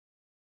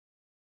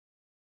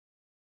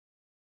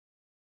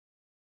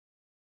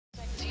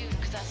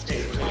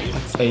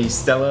A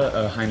Stella,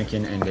 a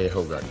Heineken, and a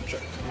Hoegaarden. Sure.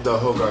 The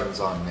Hoegaarden's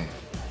on me.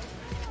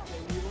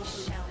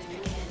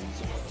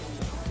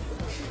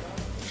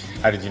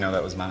 How did you know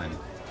that was mine?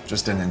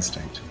 Just an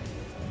instinct.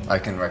 I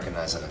can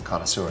recognize a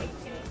connoisseur.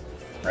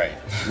 Right.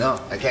 No,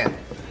 I can't.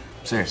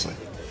 Seriously.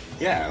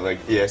 Yeah, like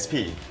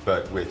ESP,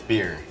 but with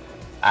beer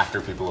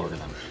after people order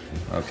them.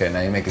 Okay, now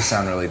you make it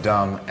sound really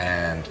dumb,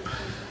 and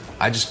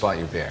I just bought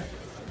you beer.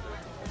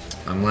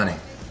 I'm Lenny,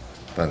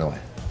 by the way.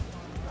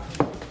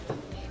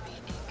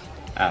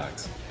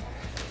 Alex.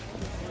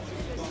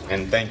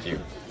 And thank you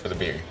for the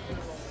beer.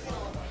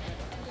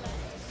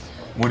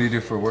 What do you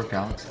do for work,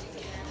 Alex?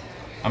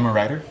 I'm a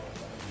writer.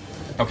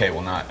 Okay,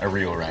 well, not a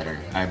real writer.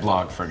 I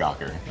blog for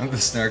Gawker. The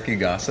snarky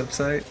gossip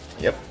site?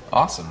 Yep.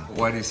 Awesome.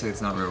 Why do you say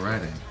it's not real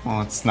writing?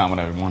 Well, it's not what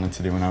I wanted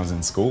to do when I was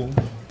in school.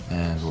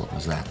 And what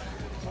was that?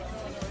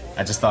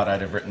 I just thought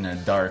I'd have written a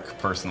dark,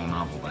 personal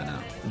novel by now.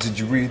 Did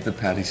you read the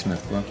Patti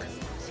Smith book?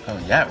 Oh,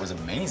 yeah, it was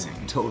amazing.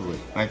 Totally.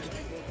 Like,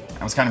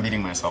 I was kind of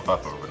beating myself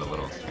up over it a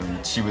little. I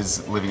mean, she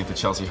was living at the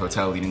Chelsea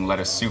Hotel eating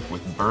lettuce soup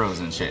with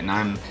burros and shit, and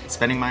I'm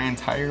spending my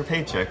entire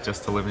paycheck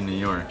just to live in New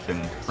York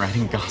and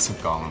writing gossip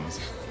columns.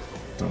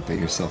 Don't beat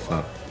yourself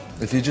up.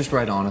 If you just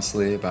write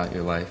honestly about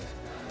your life,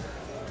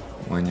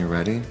 when you're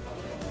ready,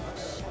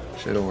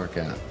 shit'll work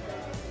out.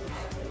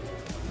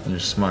 You're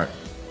smart.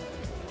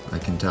 I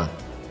can tell.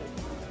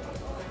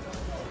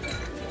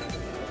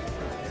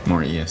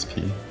 More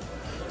ESP.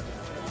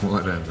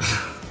 Whatever.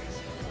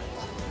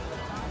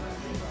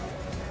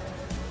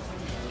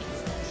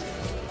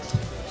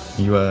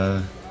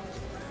 You,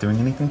 doing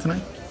anything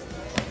tonight?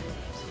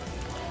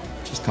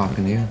 Just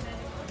talking to you.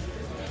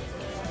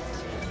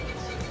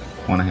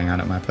 Want to hang out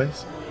at my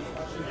place?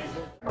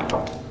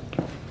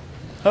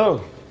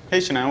 Oh, hey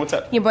Shania, what's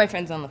up? Your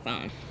boyfriend's on the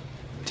phone.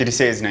 Did he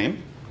say his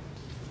name?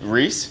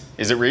 Reese?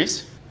 Is it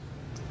Reese?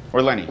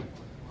 Or Lenny?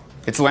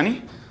 It's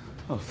Lenny?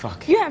 Oh,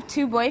 fuck. You have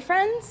 2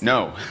 boyfriends?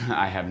 No,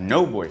 I have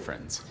no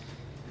boyfriends.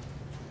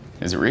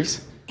 Is it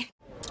Reese?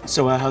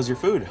 So, how's your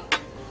food?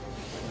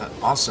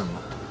 Awesome.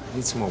 I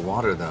need some more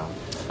water, though.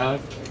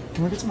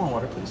 Can we get some more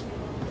water, please?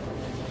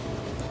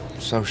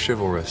 So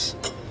chivalrous.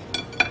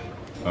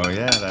 Oh,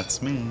 yeah,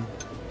 that's me.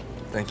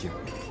 Thank you.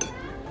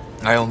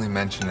 I only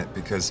mention it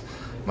because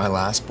my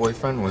last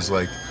boyfriend was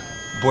like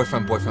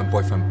boyfriend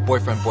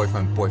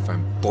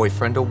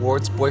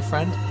awards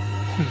boyfriend.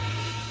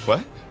 What?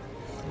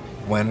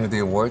 When are the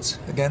awards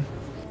again?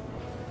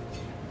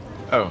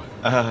 Oh,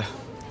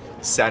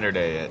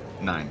 Saturday at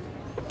 9.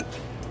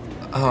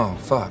 Oh,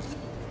 fuck.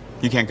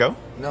 You can't go?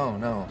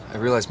 No. I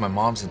realized my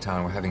mom's in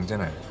town. We're having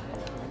dinner.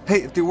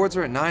 Hey, if the awards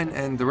are at 9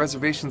 and the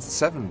reservation's at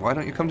 7, why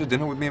don't you come to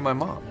dinner with me and my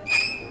mom?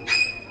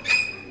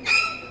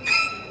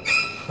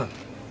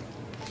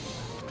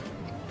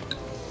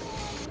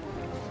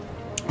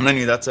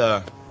 Lenny, that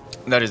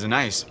is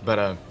nice,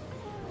 but,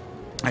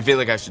 I feel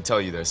like I should tell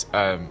you this.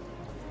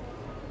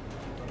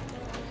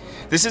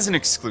 This is an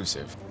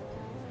exclusive.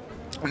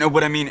 No,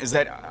 what I mean is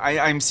that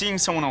I'm seeing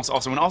someone else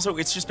also, and also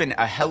it's just been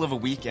a hell of a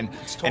week, and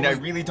I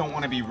really don't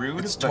want to be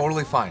rude. It's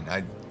totally fine.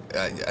 I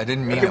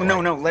didn't mean okay, it. No,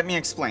 let me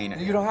explain.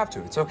 You don't have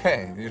to. It's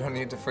okay. You don't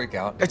need to freak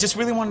out. I just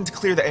really wanted to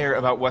clear the air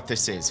about what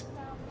this is.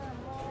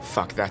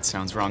 Fuck, that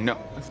sounds wrong. No.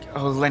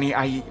 Oh, Lenny,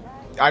 I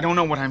don't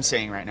know what I'm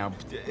saying right now.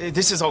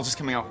 This is all just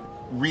coming out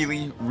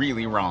really,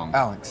 really wrong.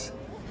 Alex,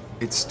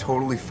 it's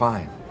totally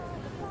fine.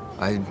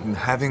 I'm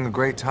having a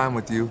great time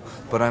with you,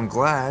 but I'm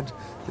glad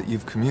that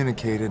you've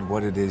communicated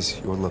what it is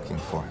you're looking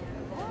for.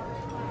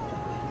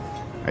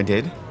 I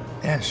did?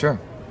 Yeah, sure.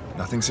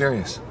 Nothing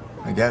serious.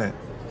 I get it.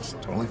 It's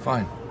totally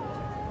fine.